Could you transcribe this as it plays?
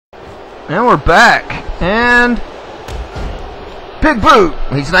And we're back. And big boot.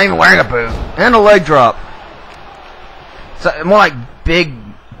 He's not even wearing a boot. And a leg drop. So, more like big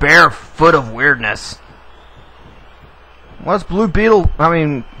bare foot of weirdness. What's Blue Beetle,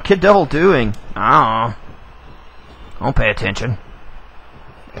 Kid Devil doing? I don't know. Don't pay attention.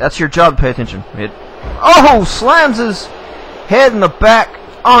 That's your job, to pay attention. Oh, slams his head in the back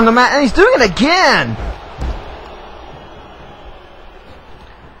on the mat, and he's doing it again!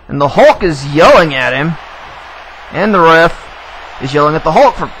 And the Hulk is yelling at him, and the ref is yelling at the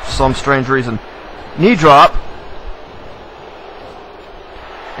Hulk for some strange reason. Knee drop.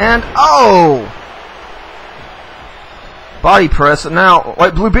 And, oh! Body press, and now,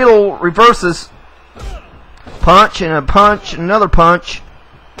 like Blue Beetle reverses. Punch, and a punch, and another punch.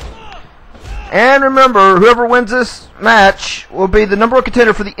 And remember, whoever wins this match will be the #1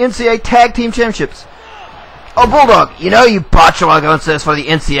 contender for the NCAA Tag Team Championships. Oh, Bulldog, you know you botched a while ago and said it's for the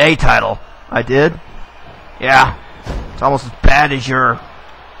NCAA title. I did? Yeah. It's almost as bad as your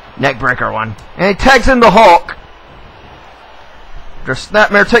neckbreaker one. And he tags in the Hulk. Just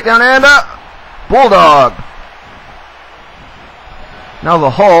snapmare takedown and Bulldog. Now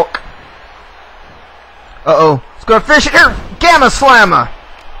the Hulk. Uh-oh. It's going to finish it here. Gamma Slammer.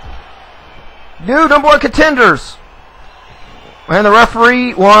 New #1 contenders. And the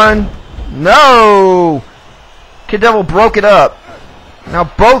referee won. No. Kid Devil broke it up. Now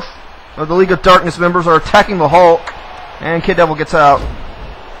both of the League of Darkness members are attacking the Hulk. And Kid Devil gets out.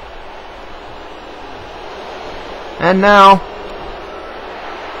 And now.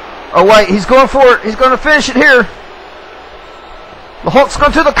 Oh wait, he's going for it. He's going to finish it here. The Hulk's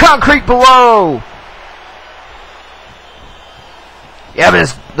going to the concrete below. Yeah, but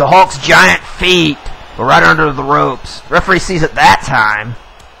it's the Hulk's giant feet were right under the ropes. Referee sees it that time.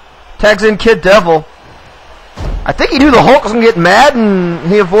 Tags in Kid Devil. I think he knew the Hulk was going to get mad, and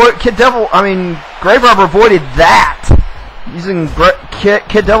he Grave Robber avoided that. Using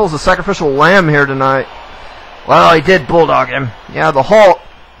Kid Devil as a sacrificial lamb here tonight. Well, he did bulldog him. Yeah, the Hulk.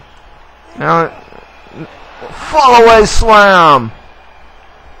 Now, fall away slam.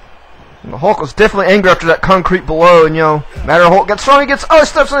 And the Hulk was definitely angry after that concrete below, and Matter Hulk gets thrown, he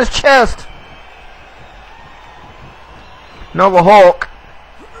steps on his chest. Now the Hulk.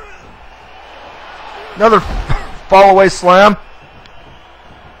 Another fall away slam.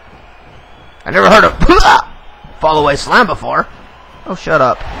 I never heard of fall away slam before. Oh, shut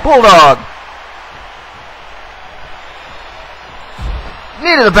up. Bulldog.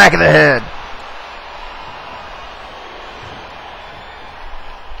 Knee to the back of the head.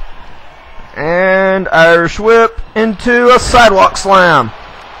 And Irish whip into a sidewalk slam.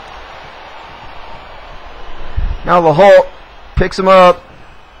 Now the Hulk picks him up.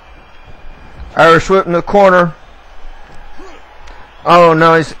 Irish whip in the corner. Oh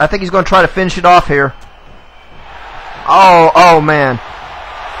no, I think he's going to try to finish it off here. Oh man.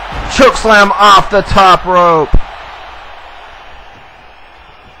 Choke slam off the top rope.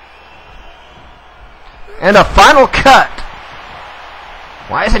 And a final cut.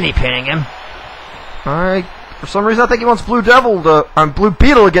 Why isn't he pinning him? For some reason I think he wants Blue Beetle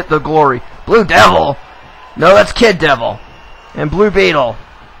to get the glory. Blue Devil? No, that's Kid Devil. And Blue Beetle.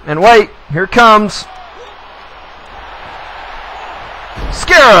 And wait, here it comes.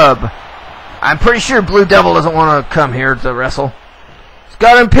 Scarab! I'm pretty sure Blue Devil doesn't want to come here to wrestle. He's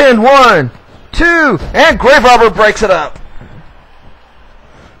got him pinned. 1, 2, and Grave Robber breaks it up.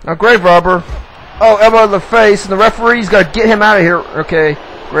 Now Grave Robber, elbow to the face, and the referee's got to get him out of here. Okay,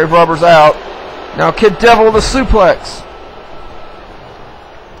 Grave Robber's out. Now Kid Devil with a suplex.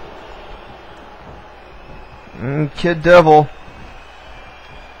 Kid Devil.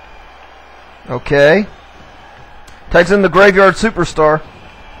 Okay. Tags in the Graveyard Superstar.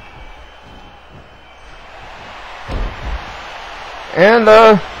 And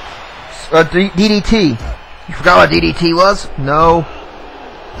DDT. You forgot what DDT was? No.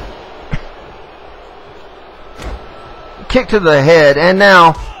 Kick to the head, and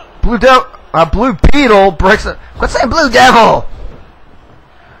now Blue Beetle breaks it. What's that, Blue Devil?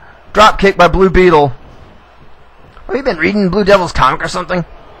 Drop kick by Blue Beetle. Have you been reading Blue Devil's comic or something?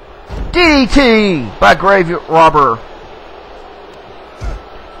 DDT by Grave Robber.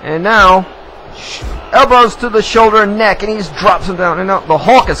 And now elbows to the shoulder and neck, and he just drops him down. And now the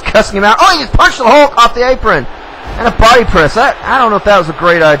Hulk is cussing him out. Oh, he just punched the Hulk off the apron. And a body press. I don't know if that was a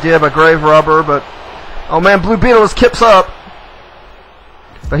great idea by Grave Robber, but oh man, Blue Beetle just kips up.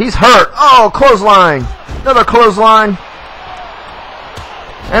 But he's hurt. Oh, clothesline. Another clothesline.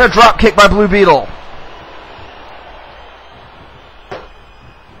 And a drop kick by Blue Beetle.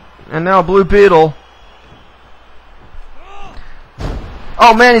 And now Blue Beetle.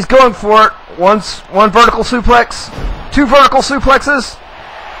 Oh man, he's going for it. One vertical suplex. 2 vertical suplexes.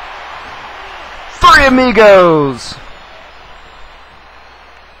 3 amigos.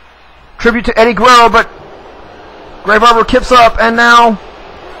 Tribute to Eddie Guerrero, but Grave Arbor kips up, and now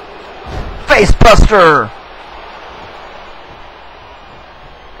face buster.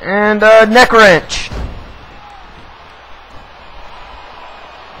 And neck wrench.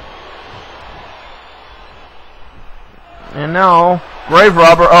 And now Grave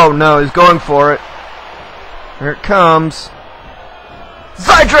Robber. Oh no, he's going for it. Here it comes.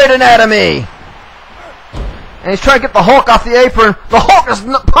 Zydrate Anatomy! And he's trying to get the Hulk off the apron. The Hulk just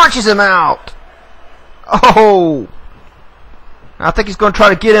punches him out. Oh! I think he's going to try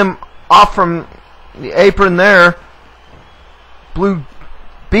to get him off from the apron there. Blue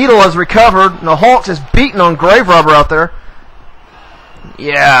Beetle has recovered. And the Hulk's just beating on Grave Robber out there.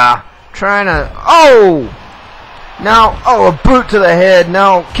 Yeah. Trying to... Oh! Now, a boot to the head.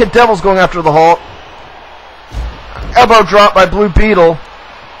 Now, Kid Devil's going after the Hulk. Elbow drop by Blue Beetle.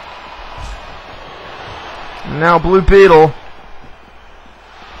 Now Blue Beetle.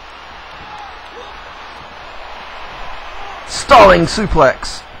 Stalling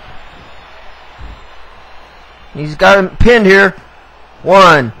suplex. He's got him pinned here.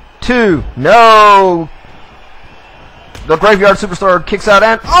 1, 2, no! The Graveyard Superstar kicks out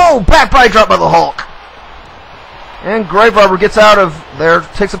and... Oh! Back body drop by the Hulk. And Grave Robber gets out of there,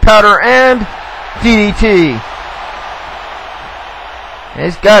 takes a powder, and DDT. And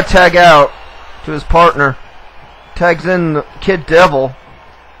he's got to tag out to his partner. Tags in Kid Devil.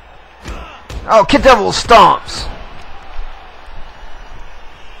 Oh, Kid Devil stomps.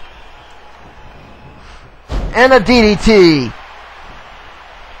 And a DDT.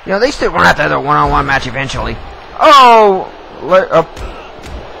 You know, they still want to have to have their one-on-one match eventually. Oh!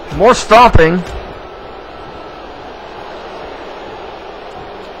 More stomping.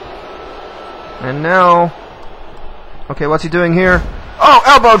 And now... Okay, what's he doing here? Oh,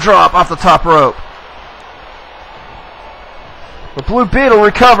 elbow drop off the top rope. The Blue Beetle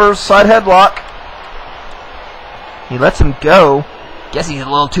recovers, side headlock. He lets him go. Guess he's a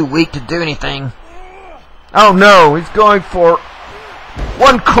little too weak to do anything. Oh no, he's going for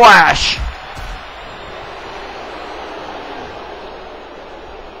one clash.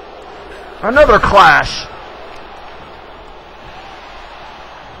 Another clash.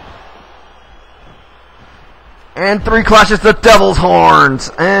 And 3 clashes the Devil's Horns.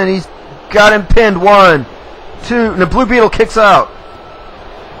 And he's got him pinned. 1, 2. And the Blue Beetle kicks out.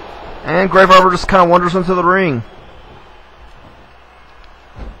 And Grave Arbor just kind of wanders into the ring.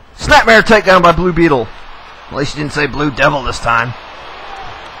 Snapmare takedown by Blue Beetle. At least you didn't say Blue Devil this time.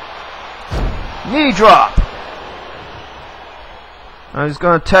 Knee drop. Now he's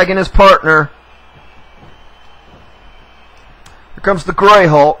going to tag in his partner. Here comes the Grey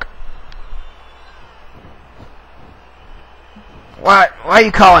Hulk. Why are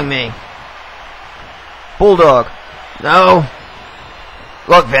you calling me? Bulldog. No.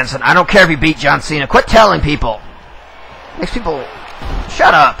 Look, Vincent, I don't care if you beat John Cena. Quit telling people. Makes people...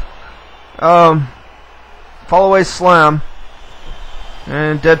 Shut up. Fall away slam.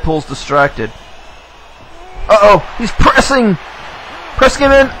 And Deadpool's distracted. Uh-oh, he's pressing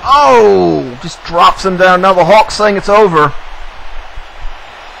him in. Oh, just drops him down. Now the Hulk's saying it's over.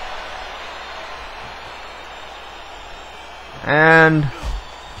 And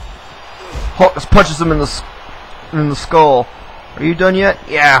Hulk just punches him in the skull. Are you done yet?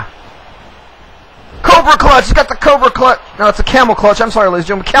 Yeah. Cobra clutch. He's got the Cobra clutch. No, it's a camel clutch. I'm sorry, ladies and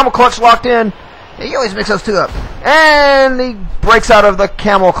gentlemen. Camel clutch locked in. Yeah, you always mix those two up. And he breaks out of the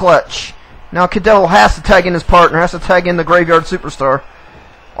camel clutch. Now Kid Devil has to tag in his partner. Has to tag in the Graveyard Superstar.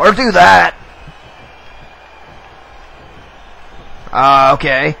 Or do that.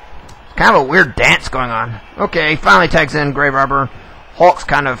 Okay. Kind of a weird dance going on. Okay, finally tags in Grave Arbor. Hulk's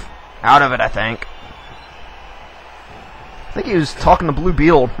kind of out of it, I think. I think he was talking to Blue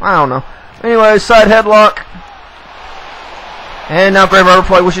Beetle. I don't know. Anyway, side headlock. And now Grave Arbor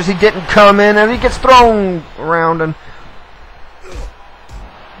probably wishes he didn't come in, and he gets thrown around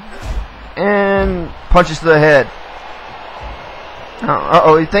and punches to the head.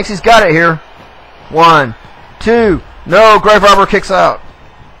 Uh-oh, he thinks he's got it here. 1, 2. No, Grave Arbor kicks out.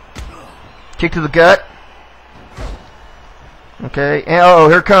 Kick to the gut. Okay, and uh-oh,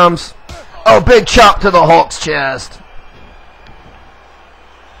 here comes. Oh, big chop to the Hulk's chest.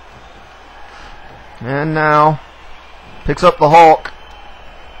 And now picks up the Hulk.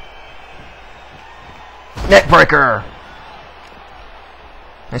 Neckbreaker.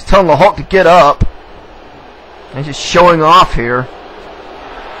 He's telling the Hulk to get up. He's just showing off here.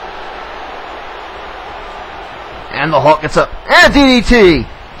 And the Hulk gets up. And DDT!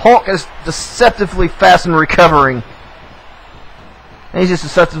 Hulk is deceptively fast in recovering. And he's just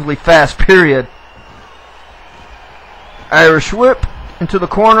deceptively fast, period. Irish whip into the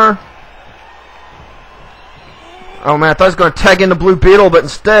corner. Oh man, I thought he was going to tag in the Blue Beetle, but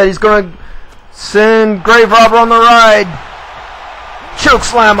instead he's going to send Grave Robber on the ride. Choke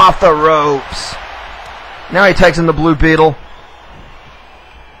slam off the ropes. Now he tags in the Blue Beetle.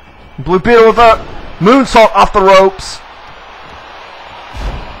 Blue Beetle with a moonsault off the ropes.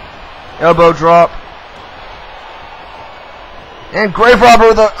 Elbow drop. And Grave Robber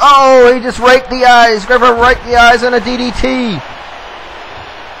with a... Oh, he just raked the eyes. Grave Robber raked the eyes and a DDT.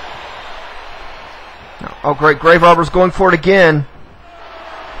 Oh, great. Grave Robber's going for it again.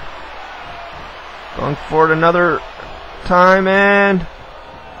 Going for it another time and...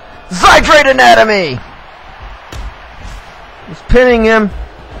 Zydrate Anatomy! He's pinning him.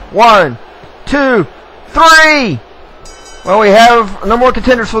 1, 2, 3! Well, we have no more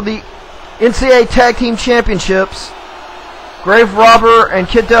contenders for the NCAA Tag Team Championships. Grave Robber and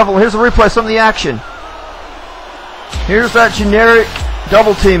Kid Devil. Here's a replay of some of the action. Here's that generic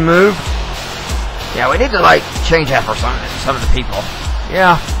double team move. Yeah, we need to like change that for some of the people.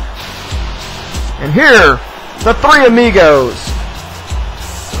 Yeah. And here, the three amigos.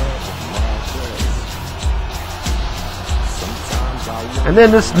 And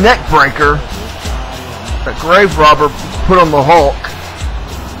then this neck breaker that Grave Robber put on the Hulk.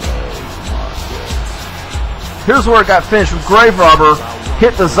 Here's where it got finished with Grave Robber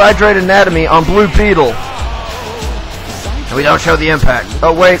hit the Zydrate Anatomy on Blue Beetle. And we don't show the impact.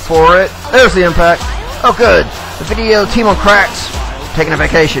 Oh, wait for it. There's the impact. Oh, good. The video team on cracks taking a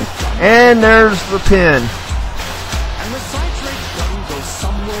vacation. And there's the pin.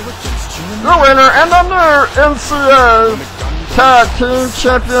 The winner and the new NCAA Tag Team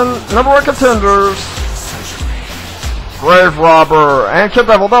Champion #1 contenders, Grave Robber and Kid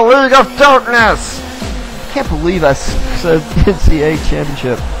Devil, the League of Darkness. I can't believe I said NCAA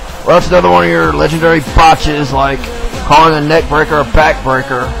Championship. Well, that's another one of your legendary botches, like calling a neck breaker a back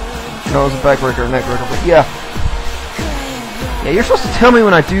breaker. No, it was a back breaker, a neck breaker, but yeah. Yeah, you're supposed to tell me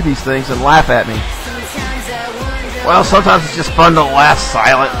when I do these things and laugh at me. Well, sometimes it's just fun to laugh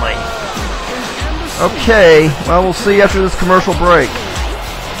silently. Okay, well, we'll see after this commercial break.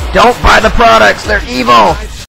 Don't buy the products, they're evil!